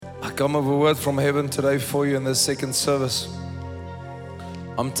come with a word from heaven today for you in the second service.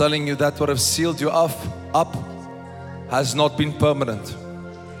 I'm telling you that what has sealed you up has not been permanent.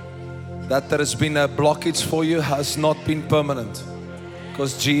 That there has been a blockage for you has not been permanent,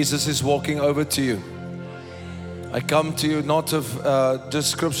 because Jesus is walking over to you. I come to you not of just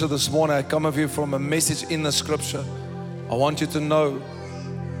scripture this morning. I come of you from a message in the scripture. I want you to know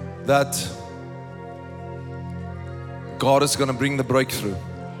that God is going to bring the breakthrough.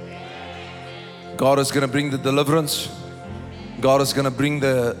 God is going to bring the deliverance. God is going to bring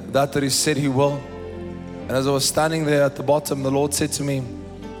that He said He will. And as I was standing there at the bottom, the Lord said to me,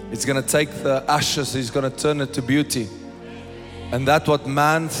 He's going to take the ashes, He's going to turn it to beauty. And that what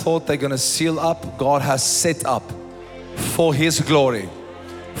man thought they're going to seal up, God has set up for His glory,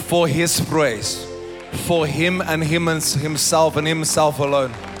 for His praise, for Him and Himself and Himself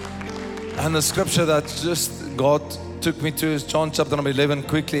alone. And the scripture that just God took me to is John chapter number 11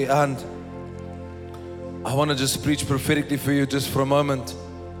 quickly. And I want to just preach prophetically for you just for a moment.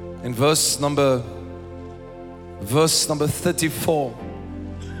 In verse number 34,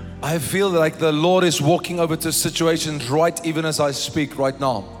 I feel like the Lord is walking over to situations right even as I speak right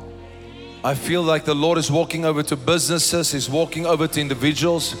now. I feel like the Lord is walking over to businesses, He's walking over to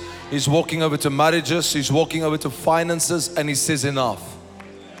individuals, He's walking over to marriages, He's walking over to finances, and He says enough.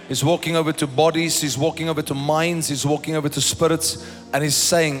 He's walking over to bodies, He's walking over to minds, He's walking over to spirits, and He's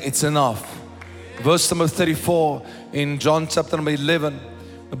saying it's enough. Verse number 34 in John chapter number 11,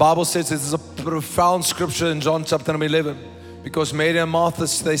 the Bible says it's a profound scripture in John chapter number 11, because Mary and Martha,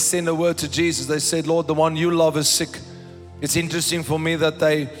 they sent a word to Jesus. They said, Lord, the one you love is sick. It's interesting for me that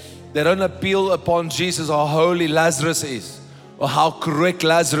they don't appeal upon Jesus how holy Lazarus is, or how correct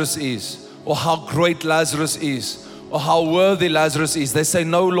Lazarus is, or how great Lazarus is, or how worthy Lazarus is. They say,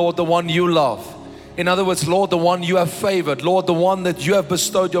 no, Lord, the one you love. In other words, Lord, the one you have favored, Lord, the one that you have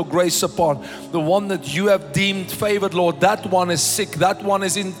bestowed your grace upon, the one that you have deemed favored, Lord, that one is sick, that one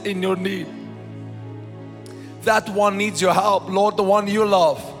is in your need. That one needs your help, Lord, the one you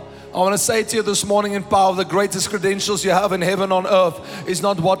love. I want to say to you this morning in power, the greatest credentials you have in heaven on earth is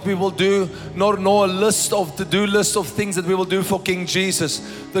not what we will do, nor a to-do list of things that we will do for King Jesus.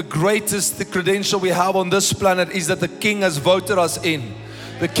 The greatest credential we have on this planet is that the King has voted us in.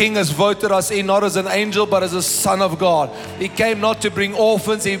 The King has voted us in not as an angel but as a son of God. He came not to bring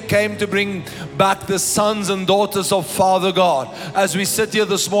orphans, He came to bring back the sons and daughters of Father God. As we sit here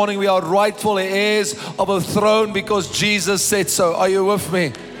this morning, we are rightful heirs of a throne because Jesus said so. Are you with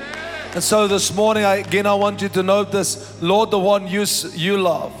me? And so this morning, I want you to note this. Lord, the one you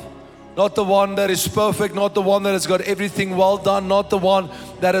love. Not the one that is perfect, not the one that has got everything well done, not the one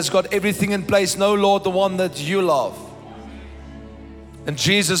that has got everything in place. No, Lord, the one that you love. And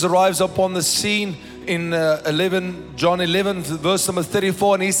Jesus arrives upon the scene in John 11, verse number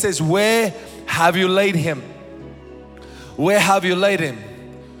 34, and He says, where have you laid Him? Where have you laid Him?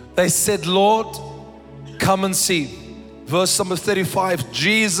 They said, Lord, come and see. Verse number 35,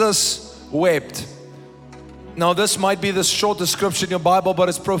 Jesus wept. Now this might be the short description in your Bible, but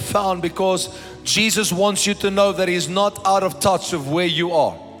it's profound because Jesus wants you to know that He's not out of touch of where you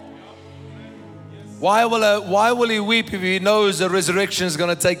are. Why will He weep if He knows the resurrection is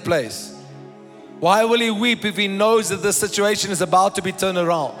going to take place? Why will He weep if He knows that the situation is about to be turned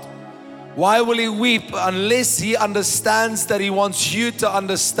around? Why will He weep unless He understands that He wants you to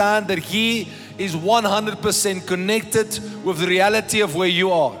understand that He is 100% connected with the reality of where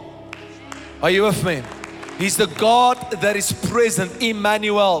you are? Are you with me? He's the God that is present,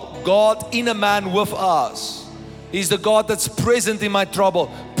 Emmanuel, God in a man with us. He's the God that's present in my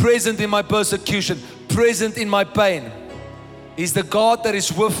trouble, present in my persecution, present in my pain. He's the God that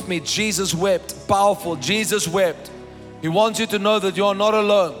is with me. Jesus wept, powerful. Jesus wept. He wants you to know that you are not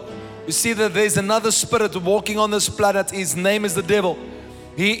alone. You see that there's another spirit walking on this planet. His name is the devil.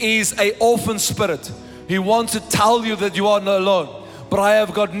 He is an orphan spirit. He wants to tell you that you are not alone. But I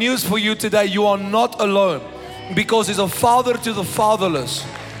have got news for you today. You are not alone, because He's a father to the fatherless.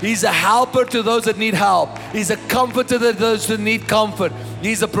 He's a helper to those that need help. He's a comforter to those that need comfort.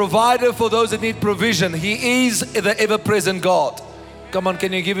 He's a provider for those that need provision. He is the ever-present God. Come on,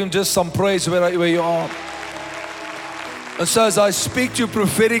 can you give Him just some praise where you are? And so as I speak to you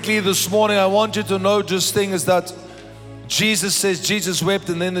prophetically this morning, I want you to know just thing is that Jesus says, Jesus wept,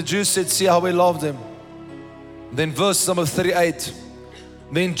 and then the Jews said, see how we loved Him. Then verse number 38.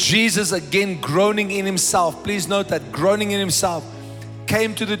 Then Jesus, again groaning in Himself, please note that, groaning in Himself,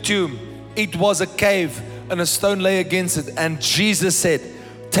 came to the tomb. It was a cave and a stone lay against it. And Jesus said,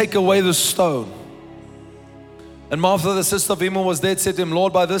 take away the stone. And Martha, the sister of him who was dead, said to Him,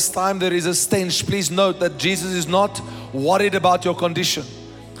 Lord, by this time there is a stench. Please note that Jesus is not worried about your condition.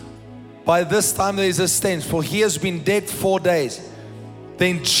 By this time there is a stench, for he has been dead 4 days.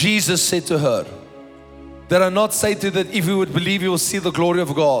 Then Jesus said to her, did I not say to you that if you would believe, you will see the glory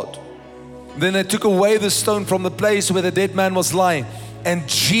of God? Then they took away the stone from the place where the dead man was lying. And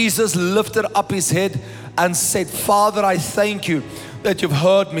Jesus lifted up his head and said, Father, I thank you that you've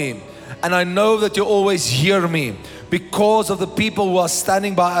heard me. And I know that you always hear me. Because of the people who are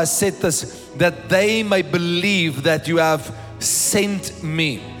standing by, I said this, that they may believe that you have sent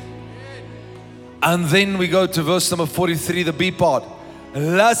me. And then we go to verse number 43, the B part.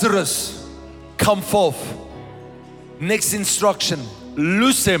 Lazarus, come forth. Next instruction,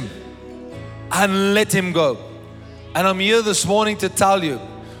 loose him and let him go. And I'm here this morning to tell you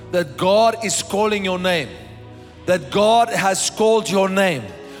that God is calling your name. That God has called your name.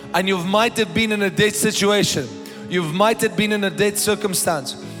 And you might have been in a dead situation. You might have been in a dead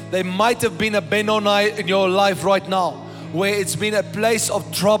circumstance. There might have been a Benoni in your life right now, where it's been a place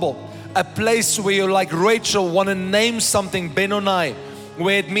of trouble. A place where you're like Rachel, want to name something Benoni,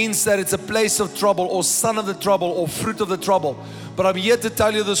 where it means that it's a place of trouble, or son of the trouble, or fruit of the trouble. But I'm here to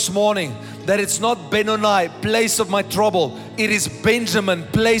tell you this morning that it's not Benoni, place of my trouble. It is Benjamin,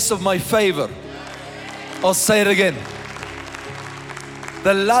 place of my favor. I'll say it again.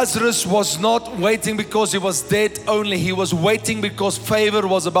 The Lazarus was not waiting because he was dead only. He was waiting because favor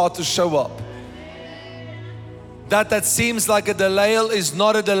was about to show up. That seems like a denial is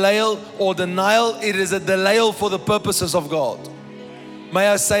not a denial or denial. It is a denial for the purposes of God. May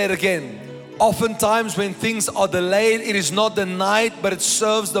I say it again? Oftentimes when things are delayed, it is not denied, but it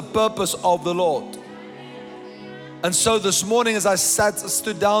serves the purpose of the Lord. And so this morning as I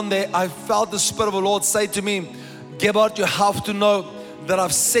stood down there, I felt the Spirit of the Lord say to me, Gebhard, you have to know that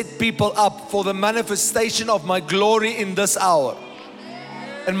I've set people up for the manifestation of my glory in this hour.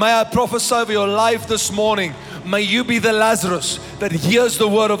 And may I prophesy over your life this morning, may you be the Lazarus that hears the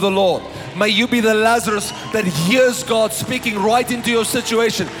word of the Lord. May you be the Lazarus that hears God speaking right into your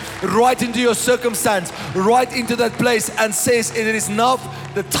situation, right into your circumstance, right into that place, and says, it is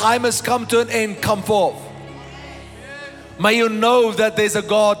enough, the time has come to an end, come forth. May you know that there's a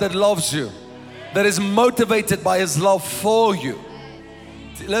God that loves you, that is motivated by His love for you.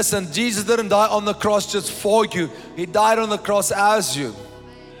 Listen, Jesus didn't die on the cross just for you. He died on the cross as you.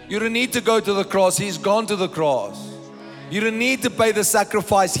 You don't need to go to the cross. He's gone to the cross. You don't need to pay the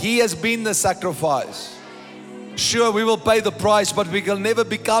sacrifice. He has been the sacrifice. Sure, we will pay the price, but we will never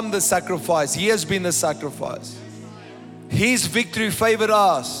become the sacrifice. He has been the sacrifice. His victory favored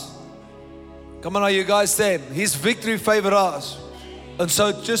us. Come on, are you guys there? His victory favored us. And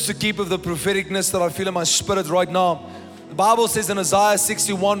so just to keep with the propheticness that I feel in my spirit right now, the Bible says in Isaiah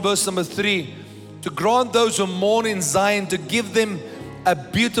 61 verse number 3, to grant those who mourn in Zion, to give them a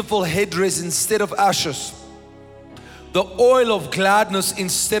beautiful headdress instead of ashes, the oil of gladness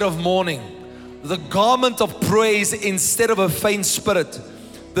instead of mourning, the garment of praise instead of a faint spirit,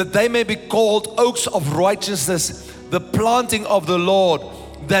 that they may be called oaks of righteousness, the planting of the Lord,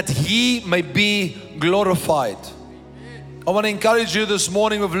 that He may be glorified. I want to encourage you this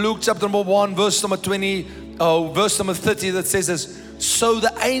morning with Luke chapter number 1 verse number 30 that says this. So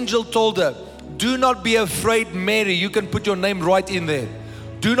the angel told her, do not be afraid, Mary. You can put your name right in there.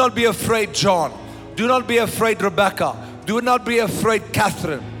 Do not be afraid, John. Do not be afraid, Rebecca. Do not be afraid,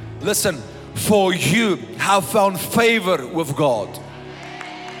 Catherine. Listen, for you have found favor with God.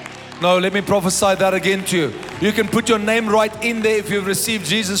 No, let me prophesy that again to you. You can put your name right in there if you've received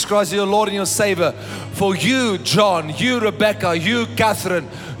Jesus Christ, your Lord and your Savior. For you, John, you, Rebecca, you, Catherine,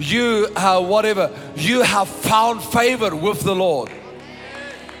 you, whatever, you have found favor with the Lord.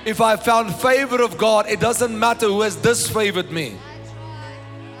 If I found favor of God, it doesn't matter who has disfavored me.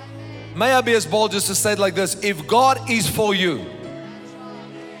 May I be as bold just to say it like this. If God is for you,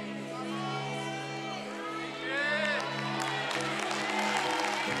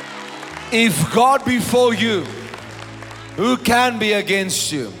 if God be for you, who can be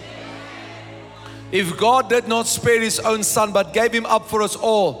against you? If God did not spare His own Son but gave Him up for us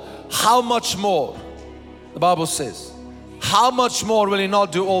all, how much more? The Bible says, how much more will He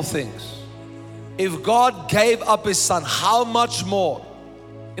not do all things? If God gave up His Son, how much more?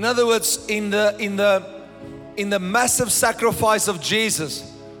 In other words, in the massive sacrifice of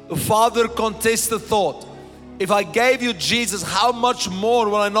Jesus, the Father contests the thought, if I gave you Jesus, how much more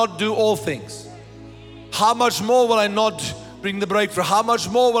will I not do all things? How much more will I not bring the breakthrough? How much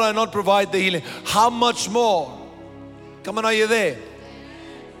more will I not provide the healing? How much more? Come on, are you there?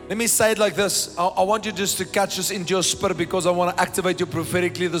 Let me say it like this. I want you just to catch this into your spirit because I want to activate you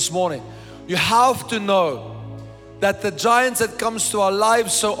prophetically this morning. You have to know that the giants that comes to our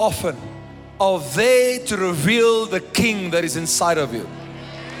lives so often are there to reveal the King that is inside of you.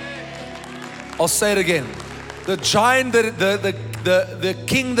 I'll say it again. The giant, the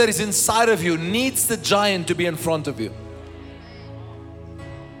king that is inside of you needs the giant to be in front of you.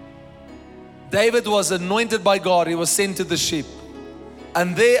 David was anointed by God. He was sent to the sheep.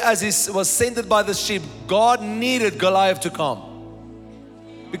 And there, as he was sent by the sheep, God needed Goliath to come.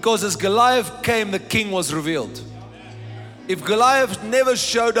 Because as Goliath came, the king was revealed. If Goliath never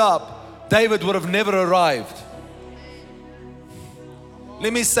showed up, David would have never arrived.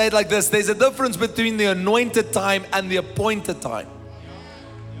 Let me say it like this. There's a difference between the anointed time and the appointed time.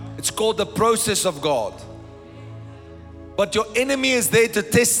 It's called the process of God. But your enemy is there to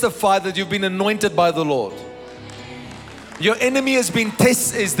testify that you've been anointed by the Lord. Your enemy is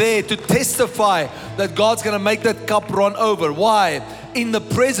there to testify that God's going to make that cup run over. Why? In the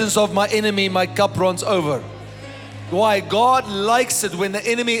presence of my enemy, my cup runs over. Why? God likes it when the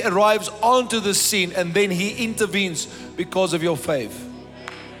enemy arrives onto the scene and then He intervenes because of your faith.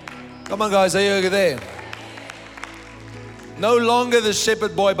 Come on guys, are you there? No longer the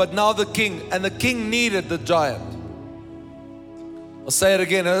shepherd boy, but now the king. And the king needed the giant. I'll say it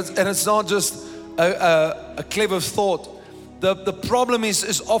again, and it's not just a clever thought. The problem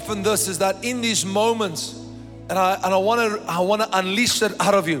is often this, is that in these moments, and I want to unleash that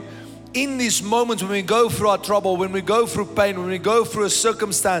out of you. In these moments when we go through our trouble, when we go through pain, when we go through a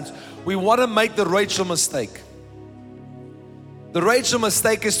circumstance, we want to make the Rachel mistake. The Rachel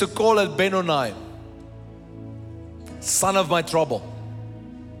mistake is to call it Benoni, son of my trouble.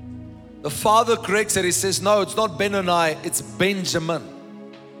 The father corrects it. He says, no, it's not Benoni, it's Benjamin,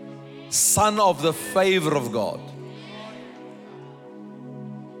 son of the favor of God.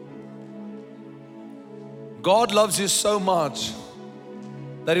 God loves you so much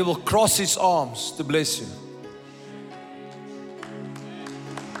that He will cross His arms to bless you.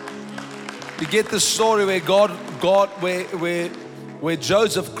 You get the story where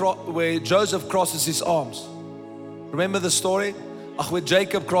Joseph crosses his arms. Remember the story? Where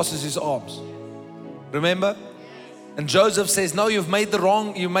Jacob crosses his arms. Remember? And Joseph says, no, you're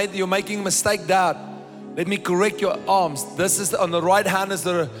making a mistake, Dad. Let me correct your arms. This is on the right hand is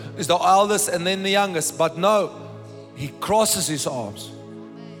the eldest and then the youngest. But no, he crosses his arms.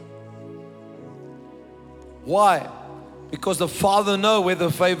 Why? Because the Father knows where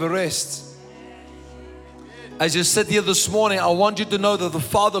the favor rests. As you sit here this morning, I want you to know that the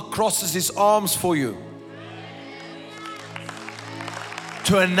Father crosses His arms for you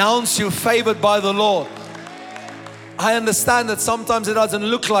to announce you favored by the Lord. I understand that sometimes it doesn't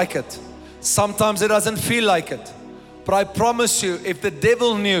look like it. Sometimes it doesn't feel like it. But I promise you, if the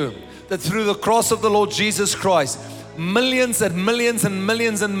devil knew that through the cross of the Lord Jesus Christ, millions and millions and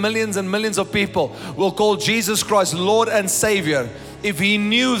millions and millions and millions of people will call Jesus Christ Lord and Savior, if he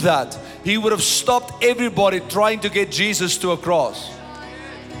knew that, he would have stopped everybody trying to get Jesus to a cross.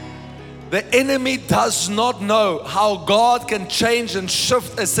 The enemy does not know how God can change and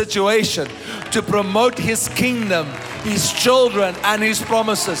shift a situation to promote His kingdom, His children, and His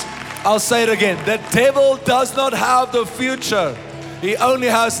promises. I'll say it again. The devil does not have the future. He only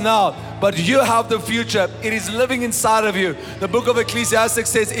has now. But you have the future. It is living inside of you. The book of Ecclesiastes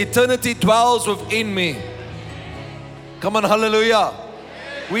says, eternity dwells within me. Come on, hallelujah.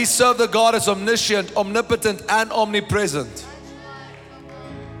 We serve the God as omniscient, omnipotent, and omnipresent.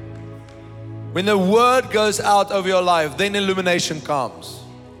 When the word goes out of your life, then illumination comes.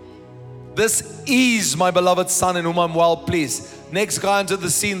 This is my beloved Son in whom I'm well pleased. Next guy into the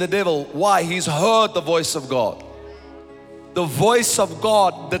scene, the devil. Why? He's heard the voice of God. The voice of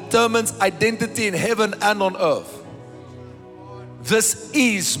God determines identity in heaven and on earth. This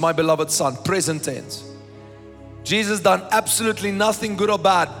is my beloved Son, present tense. Jesus done absolutely nothing good or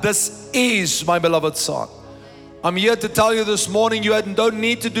bad. This is my beloved Son. I'm here to tell you this morning, you don't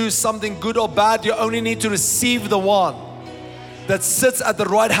need to do something good or bad. You only need to receive the one that sits at the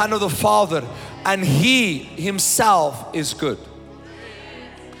right hand of the Father, and He Himself is good.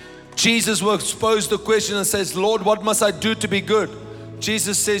 Jesus will pose the question and says, Lord, what must I do to be good?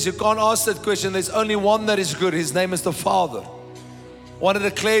 Jesus says, you can't ask that question. There's only one that is good. His name is the Father. I want to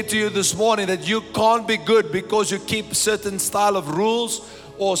declare to you this morning that you can't be good because you keep certain style of rules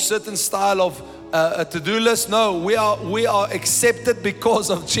or certain style of a to-do list. No, we are accepted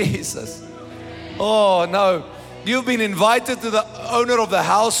because of Jesus. Oh no, you've been invited to the owner of the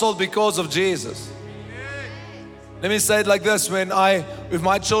household because of Jesus. Let me say it like this. If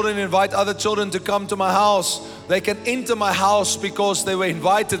my children invite other children to come to my house, they can enter my house because they were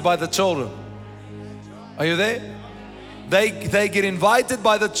invited by the children. Are you there? They get invited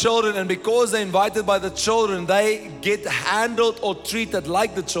by the children, and because they're invited by the children, they get handled or treated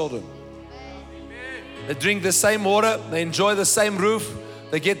like the children. They drink the same water, they enjoy the same roof,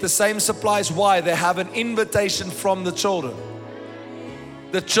 They get the same supplies. Why? They have an invitation from the children.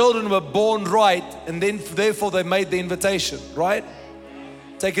 The children were born right, and then therefore they made the invitation, right?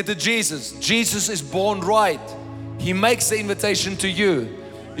 Take it to Jesus. Jesus is born right. He makes the invitation to you.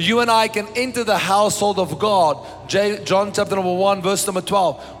 You and I can enter the household of God. John chapter number 1, verse number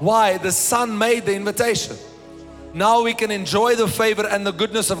 12. Why? The Son made the invitation. Now we can enjoy the favor and the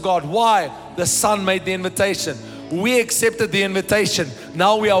goodness of God. Why? The Son made the invitation. We accepted the invitation.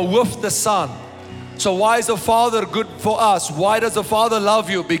 Now we are with the Son. So why is the Father good for us? Why does the Father love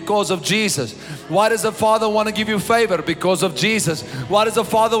you? Because of Jesus. Why does the Father want to give you favor? Because of Jesus. Why does the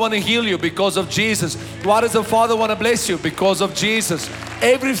Father want to heal you? Because of Jesus. Why does the Father want to bless you? Because of Jesus.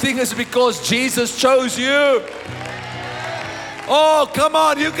 Everything is because Jesus chose you. Oh, come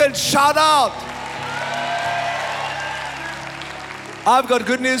on, you can shout out. I've got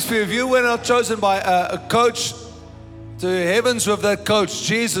good news for you. If you were not chosen by a coach to heavens with that coach,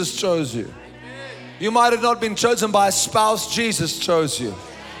 Jesus chose you. You might have not been chosen by a spouse, Jesus chose you.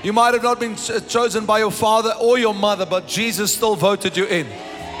 You might have not been chosen by your father or your mother, but Jesus still voted you in.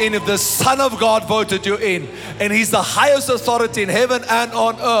 And if the Son of God voted you in, and He's the highest authority in heaven and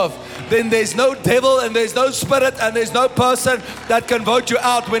on earth, then there's no devil and there's no spirit and there's no person that can vote you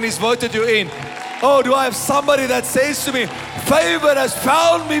out when He's voted you in. Oh, do I have somebody that says to me, favor has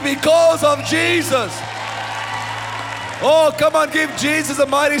found me because of Jesus? Oh, come on, give Jesus a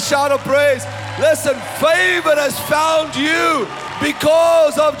mighty shout of praise. Listen, favor has found you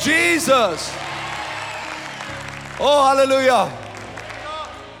because of Jesus. Oh, hallelujah.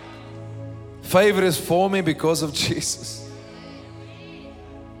 Favor is for me because of Jesus.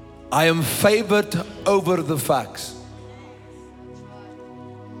 I am favored over the facts.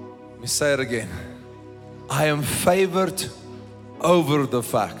 Let me say it again. I am favored over the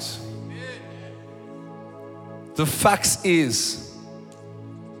facts. The facts is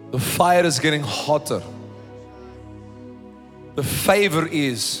the fire is getting hotter. The favor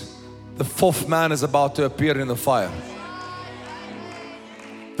is the fourth man is about to appear in the fire.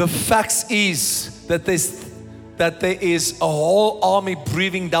 The facts is that there is a whole army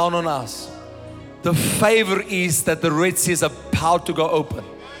breathing down on us. The favor is that the Red Sea is about to go open.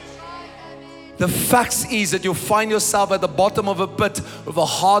 The facts is that you find yourself at the bottom of a pit with a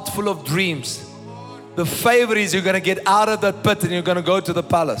heart full of dreams. The favor is you're going to get out of that pit and you're going to go to the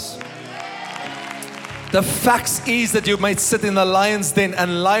palace. The facts is that you might sit in the lion's den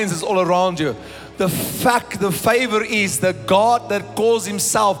and lions is all around you. The favor is that God that calls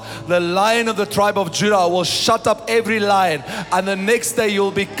Himself the Lion of the tribe of Judah will shut up every lion, and the next day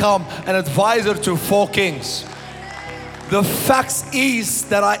you'll become an advisor to 4 kings. The facts is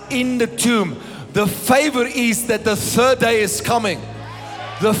that are in the tomb. The favor is that the 3rd day is coming.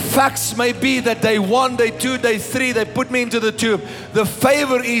 The facts may be that day 1, day 2, day 3, they put me into the tomb. The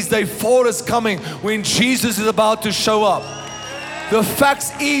favor is day 4 is coming when Jesus is about to show up. The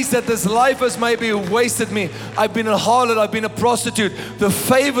facts is that this life has maybe wasted me. I've been a harlot, I've been a prostitute. The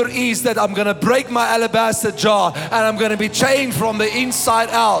favor is that I'm going to break my alabaster jar and I'm going to be changed from the inside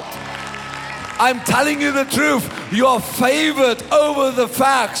out. I'm telling you the truth. You are favored over the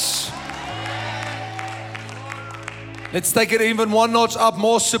facts. Let's take it even one notch up,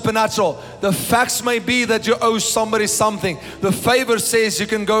 more supernatural. The facts may be that you owe somebody something. The favor says you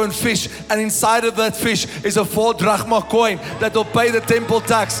can go and fish, and inside of that fish is a 4 drachma coin that will pay the temple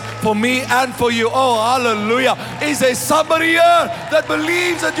tax for me and for you. Oh, hallelujah. Is there somebody here that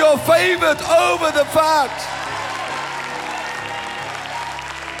believes that you're favored over the facts?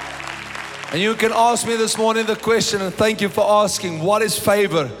 And you can ask me this morning the question, and thank you for asking, what is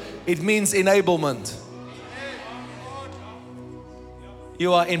favor? It means enablement.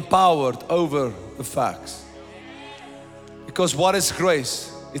 You are empowered over the facts. Because what is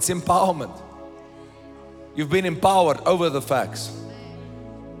grace? It's empowerment. You've been empowered over the facts.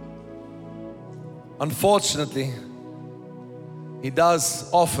 Unfortunately, He does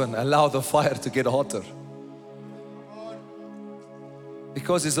often allow the fire to get hotter.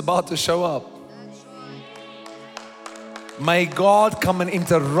 Because He's about to show up. May God come and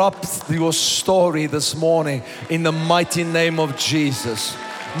interrupt your story this morning in the mighty name of Jesus.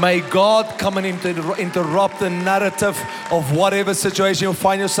 May God come and interrupt the narrative of whatever situation you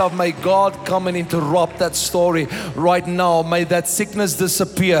find yourself. May God come and interrupt that story right now. May that sickness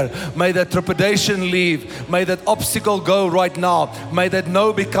disappear. May that trepidation leave. May that obstacle go right now. May that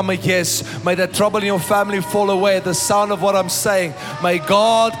no become a yes. May that trouble in your family fall away at the sound of what I'm saying. May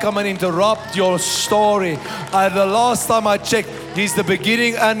God come and interrupt your story. The last time I checked, He's the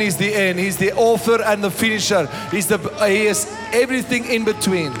beginning and He's the end. He's the author and the finisher. He is everything in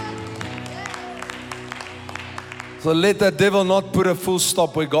between. So let the devil not put a full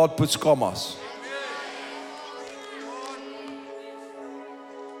stop where God puts commas.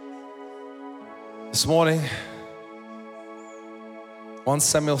 This morning, 1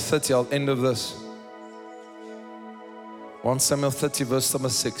 Samuel 30, I'll end with this. 1 Samuel 30 verse number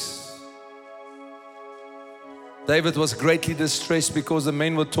 6. David was greatly distressed because the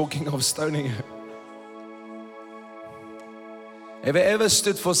men were talking of stoning him. Have you ever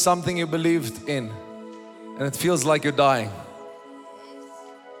stood for something you believed in and it feels like you're dying?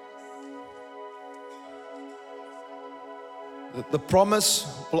 The promise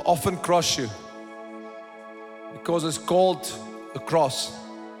will often crush you because it's called a cross.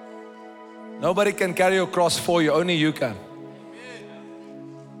 Nobody can carry your cross for you, only you can.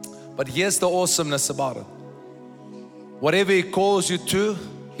 But here's the awesomeness about it. Whatever He calls you to,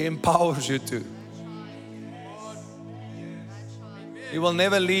 He empowers you to. He will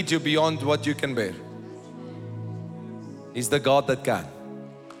never lead you beyond what you can bear. He's the God that can.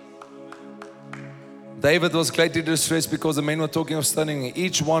 David was greatly distressed because the men were talking of stoning him.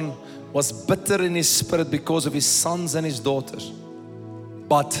 Each one was bitter in his spirit because of his sons and his daughters.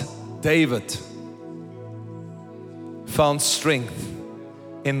 But David found strength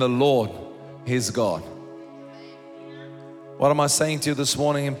in the Lord, his God. What am I saying to you this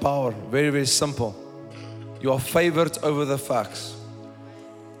morning in power? Very, very simple. You are favored over the facts.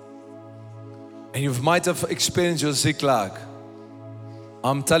 And you might have experienced your Ziklag.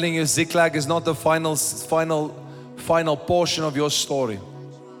 I'm telling you, Ziklag is not the final portion of your story.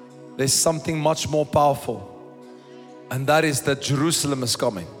 There's something much more powerful. And that is that Jerusalem is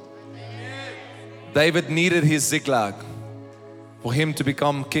coming. David needed his Ziklag for him to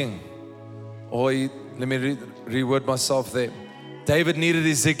become king. Let me reword myself there. David needed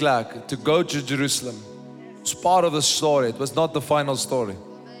his Ziklag to go to Jerusalem. It's part of the story. It was not the final story.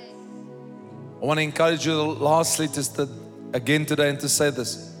 I want to encourage you lastly again today and to say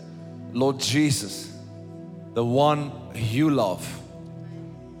this. Lord Jesus, the one you love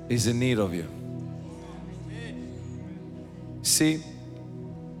is in need of you. See,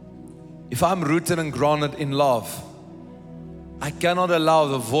 if I'm rooted and grounded in love, I cannot allow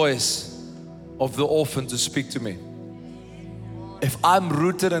the voice of the orphan to speak to me. If I'm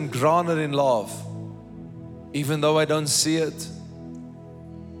rooted and grounded in love, even though I don't see it,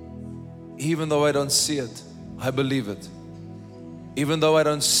 I believe it. Even though I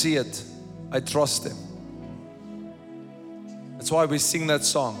don't see it, I trust Him. That's why we sing that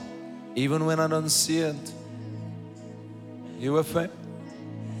song. Even when I don't see it. You with me?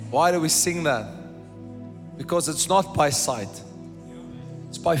 Why do we sing that? Because it's not by sight.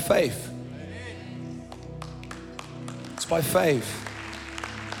 It's by faith. It's by faith.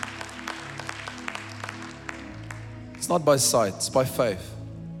 It's not by sight, it's by faith.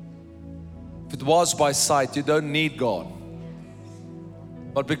 If it was by sight, you don't need God.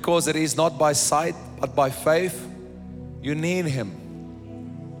 But because it is not by sight, but by faith, you need Him.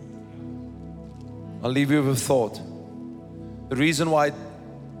 I'll leave you with a thought. The reason why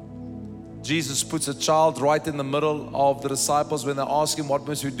Jesus puts a child right in the middle of the disciples when they ask Him, what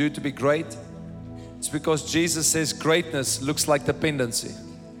must we do to be great? It's because Jesus says greatness looks like dependency.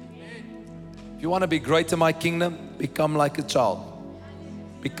 If you want to be great in my kingdom, become like a child.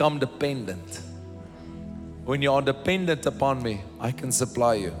 Become dependent. When you are dependent upon me, I can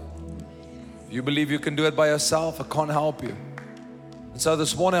supply you. If you believe you can do it by yourself, I can't help you. And so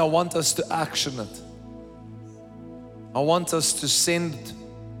this morning I want us to action it. I want us to send,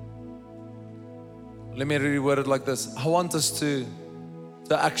 let me reword it like this. I want us to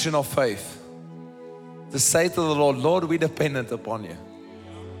action of faith. To say to the Lord, Lord, we're dependent upon you.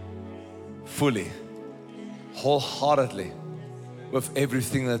 Fully, wholeheartedly, with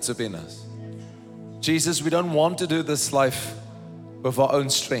everything that's within us. Jesus, we don't want to do this life with our own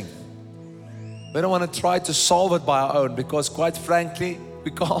strength. We don't want to try to solve it by our own, because quite frankly,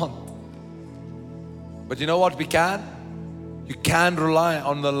 we can't. But you know what we can? You can rely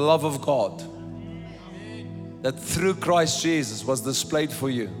on the love of God that through Christ Jesus was displayed for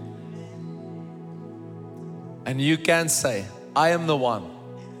you. And you can say, I am the one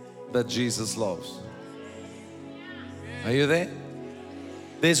that Jesus loves. Are you there?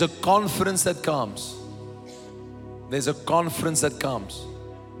 There's a confidence that comes. There's a confidence that comes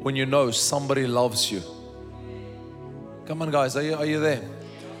when you know somebody loves you. Come on guys, are you there?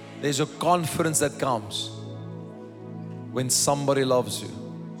 There's a confidence that comes when somebody loves you.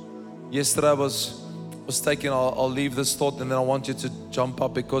 Yesterday I was taking, I'll leave this thought and then I want you to jump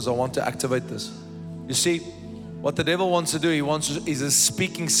up because I want to activate this. You see, what the devil wants to do, he's a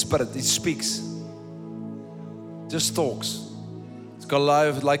speaking spirit. He speaks. Just talks. It's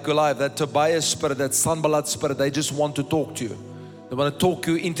Goliath, that Tobias spirit, that Sanballat spirit, they just want to talk to you. They want to talk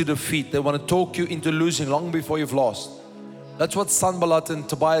you into defeat. They want to talk you into losing long before you've lost. That's what Sanballat and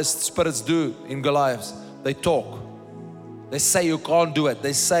Tobias spirits do in Goliath. They talk. They say you can't do it.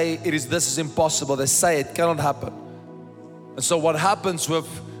 They say this is impossible. They say it cannot happen. And so what happens with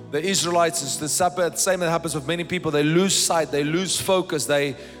the Israelites is the same that happens with many people. They lose sight, they lose focus,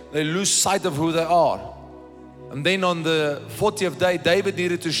 they lose sight of who they are. And then on the 40th day, David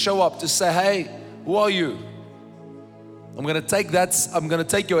needed to show up to say, hey, who are you? I'm going to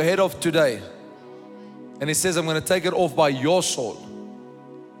take your head off today. And he says, I'm going to take it off by your sword.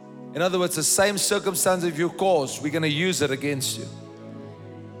 In other words, the same circumstance of your cause, we're going to use it against you.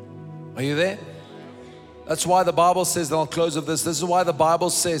 Are you there? That's why the Bible says, and I'll close with this. This is why the Bible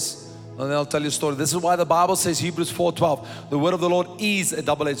says, and then I'll tell you a story. This is why the Bible says, Hebrews 4:12, the word of the Lord is a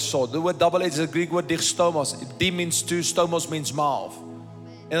double-edged sword. The word double-edged is a Greek word, dichstomos. D means two, stomos means mouth.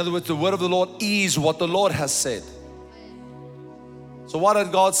 In other words, the word of the Lord is what the Lord has said. So what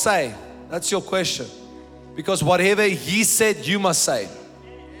did God say? That's your question. Because whatever He said, you must say.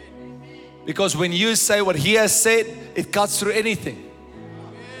 Because when you say what He has said, it cuts through anything.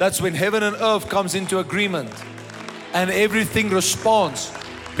 That's when heaven and earth comes into agreement and everything responds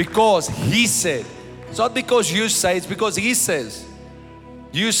because He said. It's not because you say, it's because He says.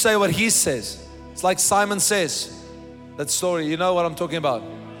 You say what He says. It's like Simon says. That story, you know what I'm talking about.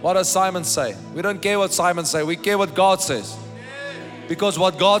 What does Simon say? We don't care what Simon says, we care what God says. Because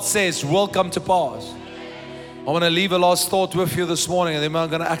what God says will come to pass. I want to leave a last thought with you this morning, and then I'm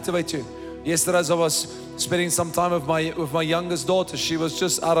going to activate you. Yesterday, as I was spending some time with my youngest daughter, she was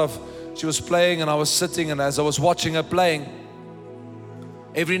playing, and I was sitting, and as I was watching her playing,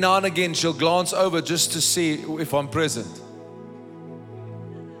 every now and again she'll glance over just to see if I'm present.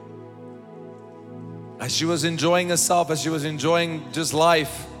 As she was enjoying herself, as she was enjoying just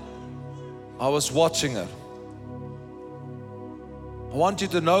life, I was watching her. I want you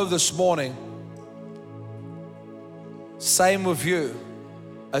to know this morning, same with you.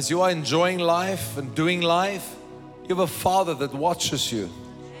 As you are enjoying life and doing life, you have a Father that watches you.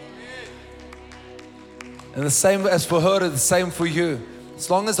 And the same as for her, the same for you. As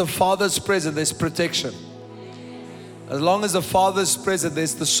long as the Father is present, there's protection. As long as the Father is present,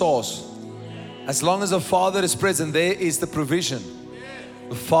 there's the source. As long as the Father is present, there is the provision.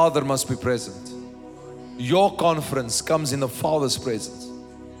 The Father must be present. Your confidence comes in the Father's presence.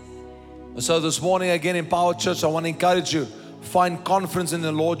 And so this morning again in Power Church, I want to encourage you. Find confidence in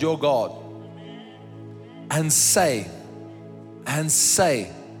the Lord your God. And say,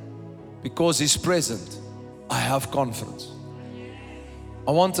 because He's present, I have confidence.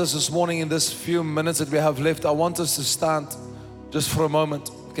 I want us this morning, in this few minutes that we have left, I want us to stand just for a moment.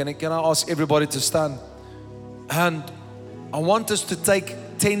 Can I ask everybody to stand? And I want us to take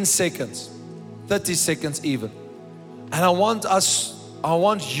 10 seconds, 30 seconds even. And I want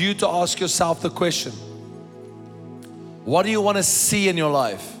you to ask yourself the question, what do you want to see in your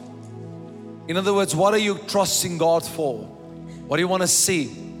life? In other words, what are you trusting God for? What do you want to see?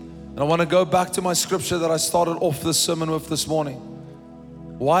 And I want to go back to my scripture that I started off this sermon with this morning.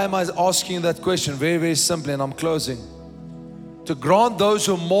 Why am I asking that question? Very, very simply, and I'm closing. To grant those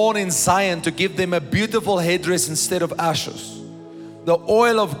who mourn in Zion, to give them a beautiful headdress instead of ashes, the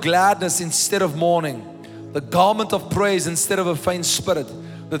oil of gladness instead of mourning, the garment of praise instead of a faint spirit,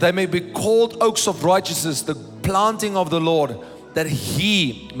 that they may be called oaks of righteousness, the planting of the Lord, that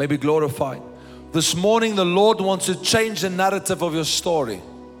He may be glorified. This morning the Lord wants to change the narrative of your story.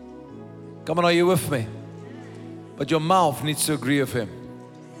 Come on, are you with me? But your mouth needs to agree with Him,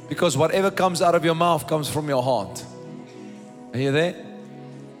 because whatever comes out of your mouth comes from your heart. Are you there?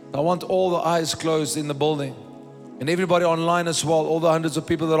 I want all the eyes closed in the building, and everybody online as well, all the hundreds of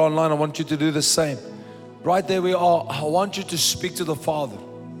people that are online, I want you to do the same. Right there we are. I want you to speak to the Father.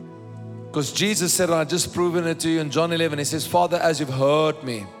 Because Jesus said, and I just proven it to you in John 11, He says, Father, as you've heard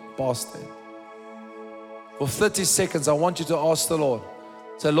me, past it. For 30 seconds, I want you to ask the Lord.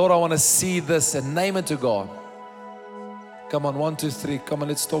 Say, Lord, I want to see this, and name it to God. Come on, 1, 2, 3. Come on,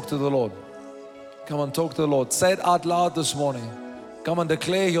 let's talk to the Lord. Come on, talk to the Lord. Say it out loud this morning. Come on,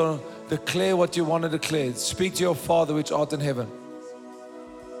 declare what you want to declare. Speak to your Father which art in heaven.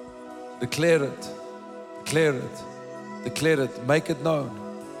 Declare it. Declare it. Declare it. Make it known.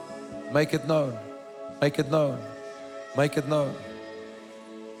 Make it known. Make it known. Make it known.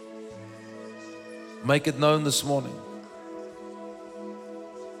 Make it known this morning.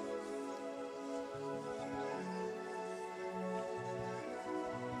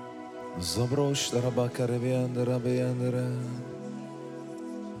 Zabrosh darabakareviandara beandara.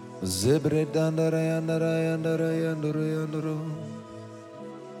 Zebredandara yandara yandara yandara yandara.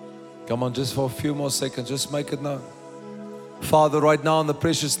 Come on, just for a few more seconds, just make it known. Father, right now in the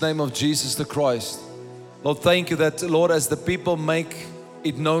precious name of Jesus the Christ, Lord, thank you that, Lord, as the people make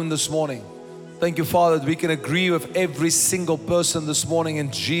it known this morning, thank you, Father, that we can agree with every single person this morning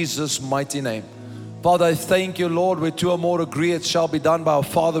in Jesus' mighty name. Father, I thank you, Lord, where two or more agree, it shall be done by our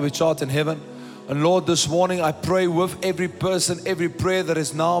Father which art in heaven. And Lord, this morning I pray with every person, every prayer that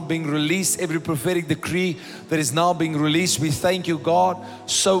is now being released, every prophetic decree that is now being released. We thank you, God.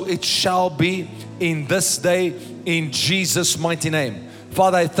 So it shall be in this day, in Jesus' mighty name.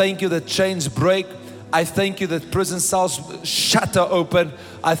 Father, I thank you that chains break. I thank you that prison cells shatter open.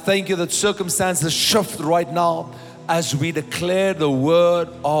 I thank you that circumstances shift right now as we declare the word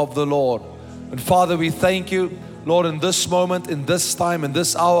of the Lord. And Father, we thank you, Lord, in this moment, in this time, in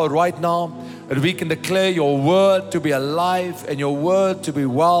this hour right now, that we can declare your word to be alive and your word to be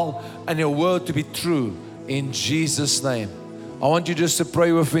well and your word to be true in Jesus' name. I want you just to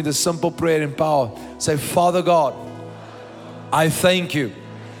pray with me the simple prayer in power. Say, Father God, I thank you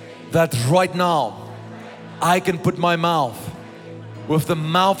that right now I can put my mouth with the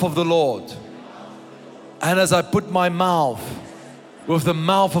mouth of the Lord. And as I put my mouth with the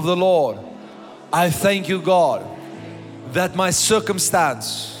mouth of the Lord, I thank you, God, that my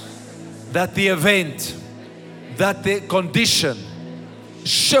circumstance, that the event, that the condition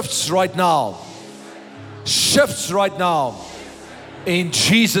shifts right now. Shifts right now in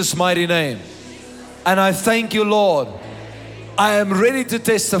Jesus' mighty name. And I thank you, Lord. I am ready to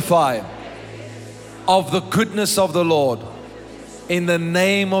testify of the goodness of the Lord in the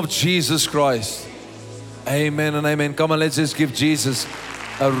name of Jesus Christ. Amen and amen. Come on, let's just give Jesus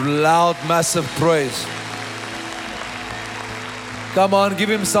a loud, massive praise. Come on, give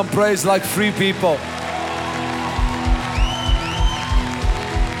him some praise like free people.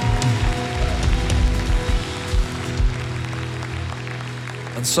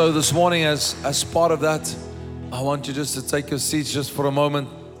 And so this morning, as part of that, I want you just to take your seats just for a moment.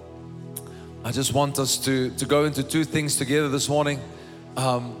 I just want us to go into two things together this morning.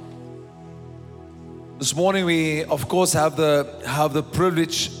 This morning we, of course, have the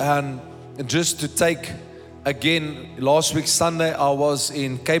privilege and just to take. Again, last week Sunday I was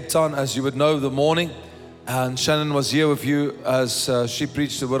in Cape Town, as you would know, the morning, and Shannon was here with you as she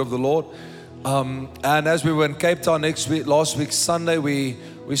preached the word of the Lord. And as we were in Cape Town last week Sunday, we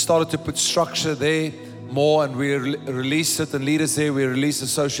started to put structure there more, and we released certain leaders there. We released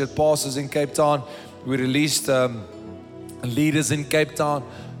associate pastors in Cape Town. We released leaders in Cape Town.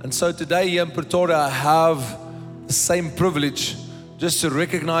 And so today here in Pretoria, I have the same privilege just to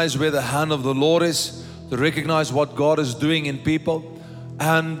recognize where the hand of the Lord is, to recognize what God is doing in people.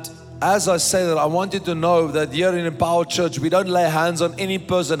 And as I say that, I want you to know that here in Empower Church, we don't lay hands on any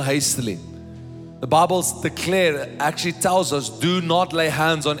person hastily. The Bible's actually tells us, do not lay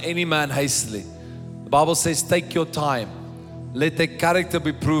hands on any man hastily. The Bible says, take your time. Let their character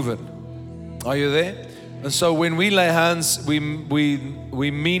be proven. Are you there? And so when we lay hands, we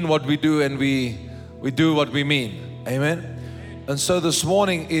mean what we do, and we do what we mean. Amen? And so this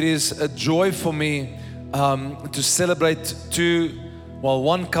morning, it is a joy for me to celebrate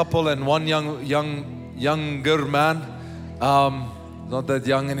one couple and one younger man, not that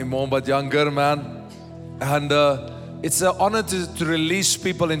young anymore, but younger man. And it's an honor to release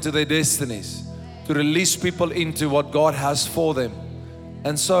people into their destinies, to release people into what God has for them.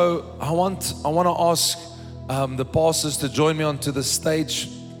 And so I want to ask the pastors to join me onto the stage.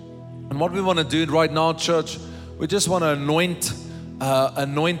 And what we want to do right now, church, we just want to anoint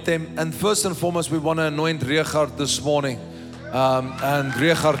them. And first and foremost, we want to anoint Richard this morning. And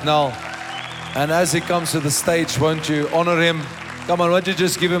Richard now. And as he comes to the stage, won't you honor him? Come on, won't you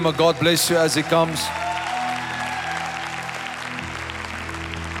just give him a God bless you as he comes?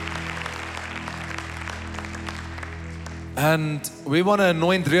 And we want to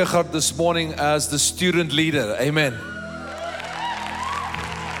anoint Richard this morning as the student leader. Amen.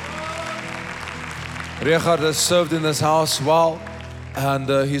 Richard has served in this house well. And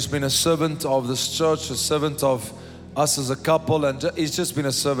he's been a servant of this church, a servant of us as a couple, and he's just been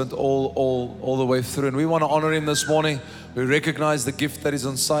a servant all the way through. And we want to honor him this morning. We recognize the gift that is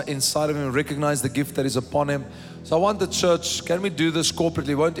inside of him. We recognize the gift that is upon him. So I want the church, can we do this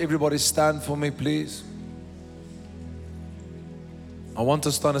corporately? Won't everybody stand for me, please? I want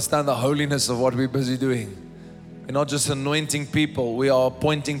us to understand the holiness of what we're busy doing. We're not just anointing people. We are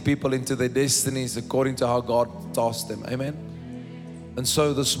appointing people into their destinies according to how God tasked them. Amen. And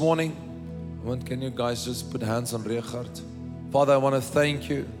so this morning, can you guys just put hands on Richard? Father, I want to thank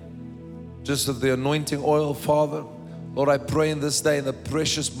you just of the anointing oil, Father. Lord, I pray in this day in the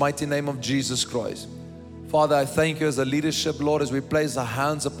precious mighty name of Jesus Christ. Father, I thank you as a leadership, Lord, as we place our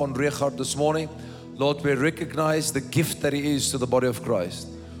hands upon Richard this morning. Lord, we recognize the gift that he is to the body of Christ.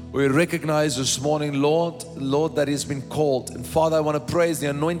 We recognize this morning, Lord, that he's been called. And Father, I want to pray as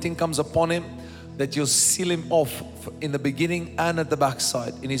the anointing comes upon him, that you'll seal him off in the beginning and at the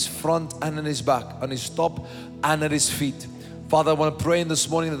backside, in his front and in his back, on his top and at his feet. Father, I want to pray in this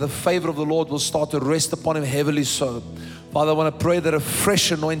morning that the favor of the Lord will start to rest upon him heavily so. Father, I want to pray that a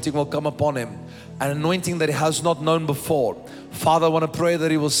fresh anointing will come upon him, an anointing that he has not known before. Father, I want to pray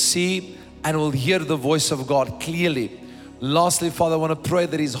that he will see and will hear the voice of God clearly. Lastly, Father, I want to pray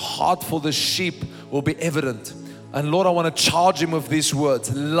that his heart for the sheep will be evident. And Lord, I want to charge him with these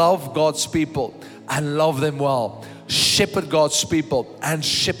words: love God's people and love them well. Shepherd God's people and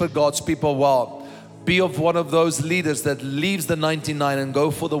shepherd God's people well. Be of one of those leaders that leaves the 99 and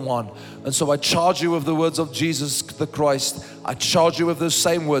go for the one. And so I charge you with the words of Jesus the Christ. I charge you with the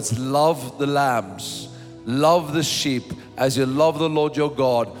same words: love the lambs, love the sheep as you love the Lord your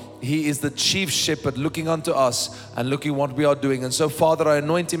God. He is the chief shepherd looking unto us and looking what we are doing. And so, Father, I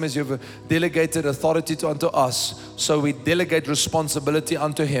anoint him as you've delegated authority unto us. So we delegate responsibility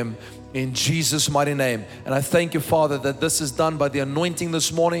unto him in Jesus' mighty name. And I thank you, Father, that this is done by the anointing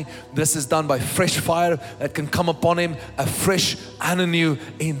this morning. This is done by fresh fire that can come upon him, afresh and anew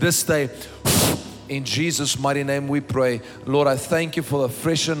in this day. In Jesus' mighty name we pray. Lord, I thank you for the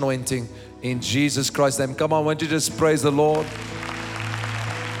fresh anointing in Jesus Christ's name. Come on, won't you just praise the Lord?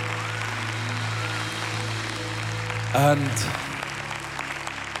 And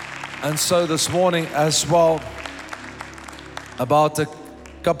so this morning as well, about a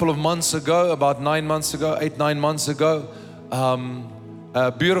couple of months ago, about 9 months ago, 8-9 months ago,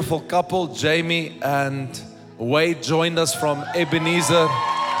 a beautiful couple, Jamie and Wade, joined us from Ebenezer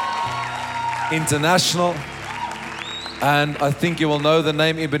International. And I think you will know the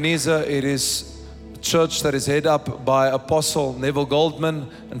name Ebenezer. It is a church that is headed up by Apostle Neville Goldman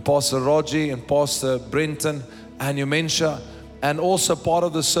and Pastor Roger and Pastor Brenton and Umensha. And also part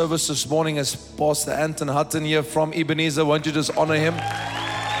of the service this morning is Pastor Anton Hutton here from Ebenezer. Won't you just honor him?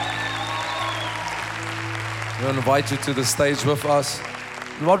 We'll invite you to the stage with us.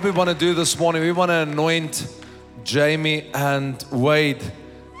 And what we want to do this morning, we want to anoint Jamie and Wade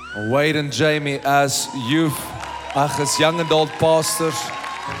and Jamie as youth, as young adult pastors.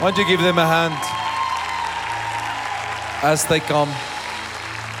 Why don't you give them a hand as they come?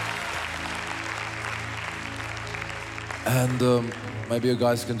 And maybe you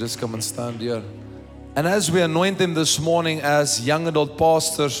guys can just come and stand here. And as we anoint them this morning as young adult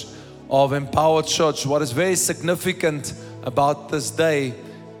pastors of Empowered Church, what is very significant about this day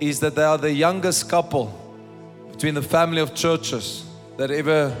is that they are the youngest couple between the family of churches that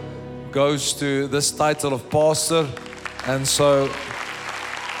ever goes to this title of pastor. And so,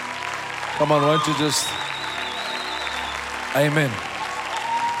 come on, won't you just, amen.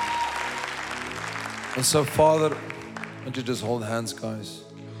 And so, Father, won't you just hold hands, guys?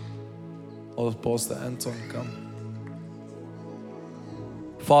 Hold Pastor Anton, come.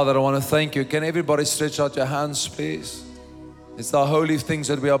 Father, I want to thank you. Can everybody stretch out your hands, please? It's the holy things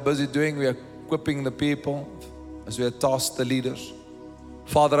that we are busy doing. We are equipping the people as we are tasked the leaders.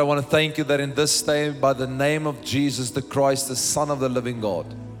 Father, I want to thank you that in this day, by the name of Jesus the Christ, the Son of the living God,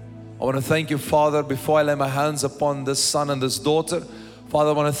 I want to thank you, Father, before I lay my hands upon this son and this daughter. Father,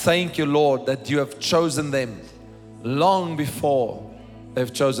 I want to thank you, Lord, that you have chosen them long before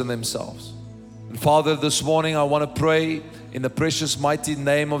they've chosen themselves. And Father, this morning I want to pray in the precious mighty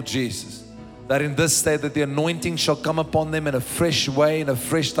name of Jesus, that in this day that the anointing shall come upon them in a fresh way, in a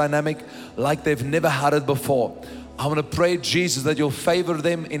fresh dynamic, like they've never had it before. I want to pray, Jesus, that you'll favor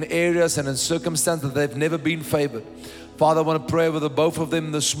them in areas and in circumstances that they've never been favored. Father, I want to pray with the both of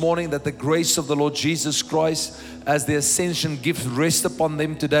them this morning that the grace of the Lord Jesus Christ as the ascension gift rest upon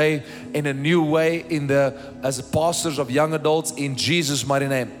them today in a new way as pastors of young adults in Jesus' mighty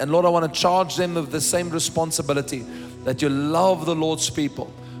name. And Lord, I want to charge them with the same responsibility that you love the Lord's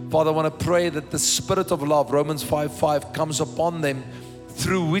people. Father, I want to pray that the spirit of love, Romans 5:5, comes upon them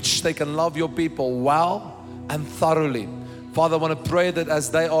through which they can love your people well and thoroughly. Father, I want to pray that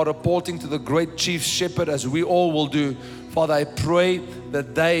as they are reporting to the great chief shepherd, as we all will do, Father, I pray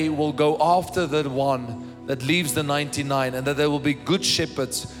that they will go after the one that leaves the 99 and that they will be good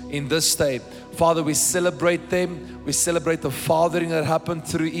shepherds in this state. Father, we celebrate them. We celebrate the fathering that happened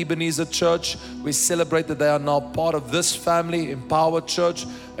through Ebenezer Church. We celebrate that they are now part of this family, Empowered Church.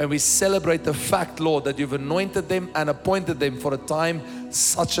 And we celebrate the fact, Lord, that you've anointed them and appointed them for a time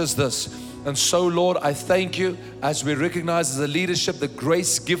such as this. And so, Lord, I thank you as we recognize as a leadership the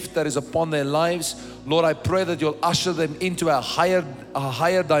grace gift that is upon their lives. Lord, I pray that you'll usher them into a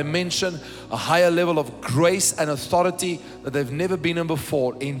higher dimension, a higher level of grace and authority that they've never been in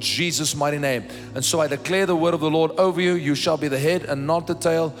before, in Jesus' mighty name. And so I declare the word of the Lord over you. You shall be the head and not the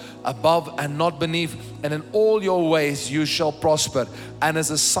tail, above and not beneath, and in all your ways you shall prosper. And as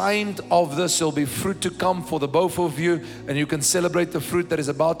a sign of this, there'll be fruit to come for the both of you, and you can celebrate the fruit that is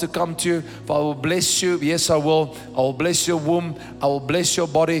about to come to you. For I will bless you. Yes, I will. I will bless your womb. I will bless your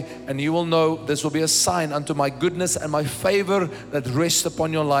body, and you will know this will be a sign unto my goodness and my favor that rests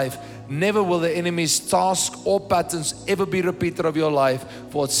upon your life. Never will the enemy's task or patterns ever be repeated of your life,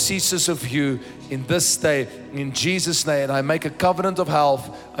 for it ceases of you in this day, in Jesus' name. And I make a covenant of health,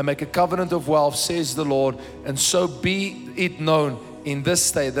 I make a covenant of wealth, says the Lord. And so be it known in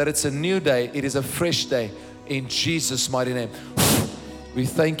this day that it's a new day, it is a fresh day, in Jesus' mighty name. We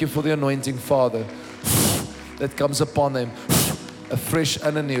thank you for the anointing, Father, that comes upon them, afresh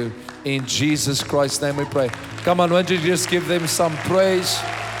and anew. In Jesus Christ's name we pray. Come on, why don't you just give them some praise?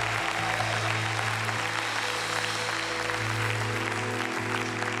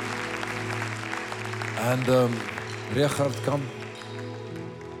 And Richard, come.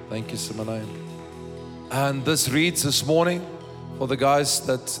 Thank you, Simone. And this reads this morning for the guys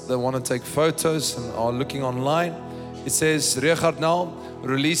that want to take photos and are looking online. It says, Richard now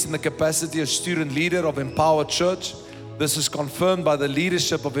released in the capacity of student leader of Empower Church. This is confirmed by the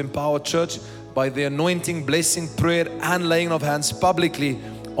leadership of Empower Church by the anointing, blessing, prayer, and laying of hands publicly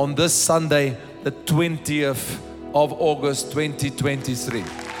on this Sunday, the 20th of August, 2023.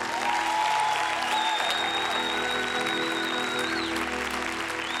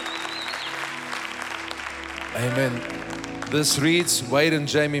 Amen. This reads, Wade and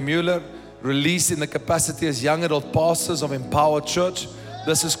Jamie Mueller, released in the capacity as young adult pastors of Empower Church.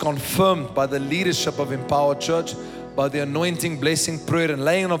 This is confirmed by the leadership of Empower Church by the anointing, blessing, prayer, and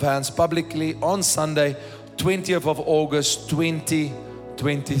laying of hands publicly on Sunday, 20th of August,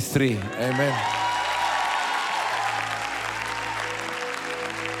 2023. Amen.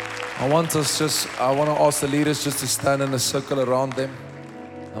 I want to ask the leaders just to stand in a circle around them.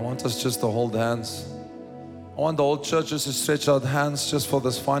 I want us just to hold hands. I want the whole church just to stretch out hands just for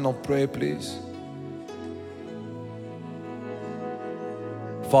this final prayer, please.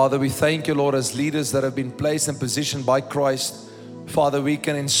 Father, we thank you, Lord, as leaders that have been placed and positioned by Christ. Father, we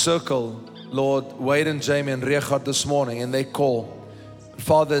can encircle, Lord, Wade and Jamie and Richard this morning in their call.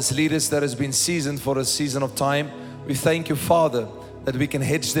 Father, as leaders that has been seasoned for a season of time, we thank you, Father, that we can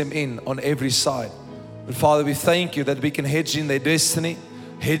hedge them in on every side. But Father, we thank you that we can hedge in their destiny,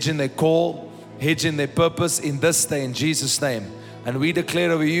 hedge in their call, hedge in their purpose in this day, in Jesus' name. And we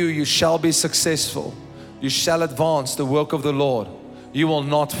declare over you, you shall be successful. You shall advance the work of the Lord. You will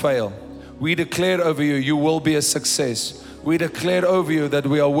not fail. We declare over you, you will be a success. We declare over you that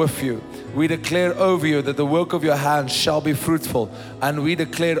we are with you. We declare over you that the work of your hands shall be fruitful. And we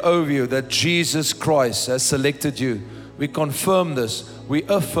declare over you that Jesus Christ has selected you. We confirm this. We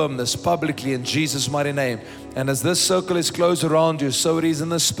affirm this publicly in Jesus' mighty name. And as this circle is closed around you, so it is in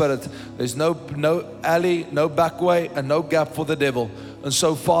the Spirit. There's no alley, no back way, and no gap for the devil. And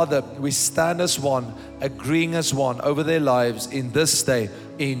so, Father, we stand as one, agreeing as one over their lives in this day,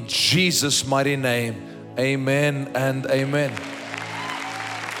 in Jesus' mighty name. Amen and amen.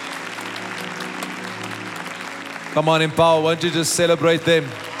 Come on, Empower, why don't you just celebrate them?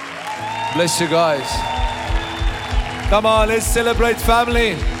 Bless you guys. Come on, let's celebrate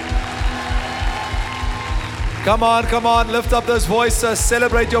family. Come on, lift up those voices,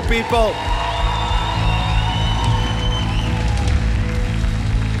 celebrate your people.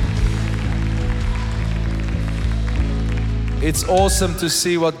 It's awesome to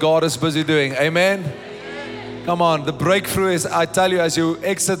see what God is busy doing. Amen. Come on, the breakthrough is, I tell you, as you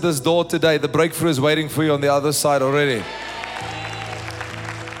exit this door today, the breakthrough is waiting for you on the other side already.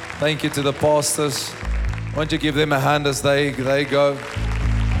 Thank you to the pastors. Why don't you give them a hand as they go.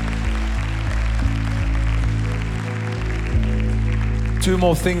 Two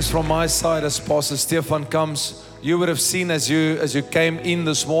more things from my side as Pastor Stefan comes. You would have seen as you came in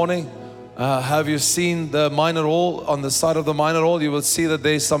this morning, have you seen the minor hall? On the side of the minor hall, you will see that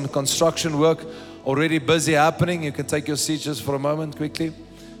there's some construction work already busy happening. You can take your seats just for a moment quickly.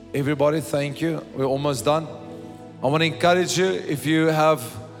 Everybody, thank you. We're almost done. I want to encourage you, if you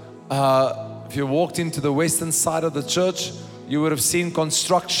walked into the western side of the church, you would have seen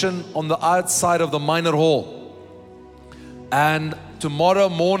construction on the outside of the minor hall. And tomorrow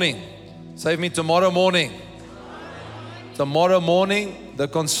morning, tomorrow morning, the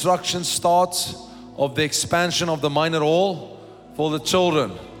construction starts of the expansion of the minor hall for the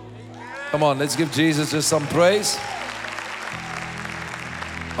children. Come on, let's give Jesus just some praise.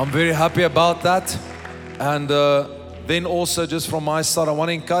 I'm very happy about that. And then also just from my side, I want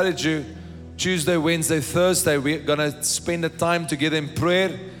to encourage you, Tuesday, Wednesday, Thursday, we're going to spend the time together in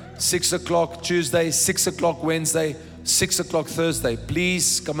prayer. 6 o'clock Tuesday, 6 o'clock Wednesday, 6 o'clock Thursday.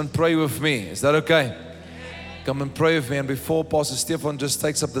 Please come and pray with me. Is that okay? Come and pray with me. And before Pastor Stefan just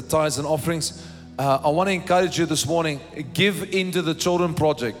takes up the tithes and offerings, I want to encourage you this morning, give into the Children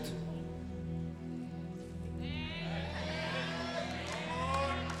Project.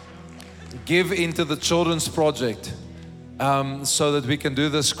 Give into the Children's Project so that we can do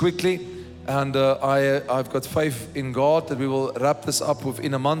this quickly. And I've got faith in God that we will wrap this up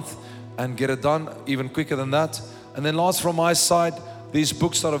within a month and get it done even quicker than that. And then last from my side, these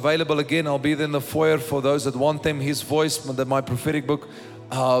books are available again. I'll be there in the foyer for those that want them. His Voice, my prophetic book.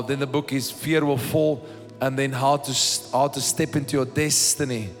 Then the book is Fear Will Fall. And then how to step into your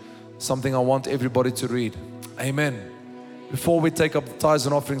destiny. Something I want everybody to read. Amen. Before we take up the tithes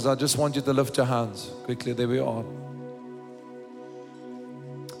and offerings, I just want you to lift your hands. Quickly, there we are.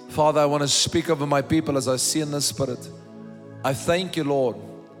 Father, I want to speak over my people as I see in the Spirit. I thank you, Lord,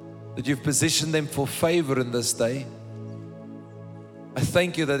 that you've positioned them for favor in this day. I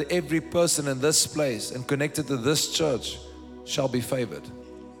thank you that every person in this place and connected to this church shall be favored.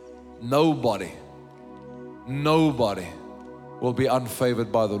 Nobody will be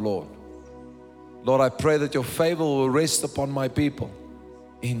unfavored by the Lord. Lord, I pray that your favor will rest upon my people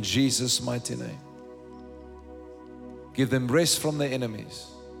in Jesus' mighty name. Give them rest from their enemies.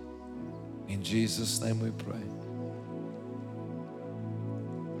 In Jesus' name we pray.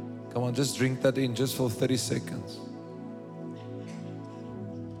 Come on, just drink that in just for 30 seconds.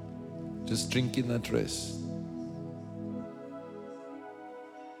 Just drink in that rest.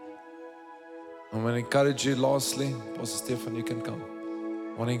 I want to encourage you lastly, Pastor Stefan, you can come.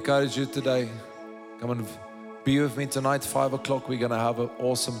 I want to encourage you today, come and be with me tonight, 5 o'clock. We're going to have an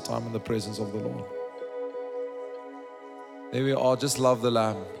awesome time in the presence of the Lord. There we are, just love the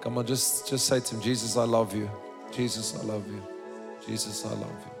Lamb. Come on, just say to him, Jesus, I love you. Jesus, I love you. Jesus, I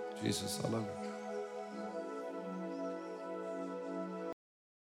love you. Jesus, I love you.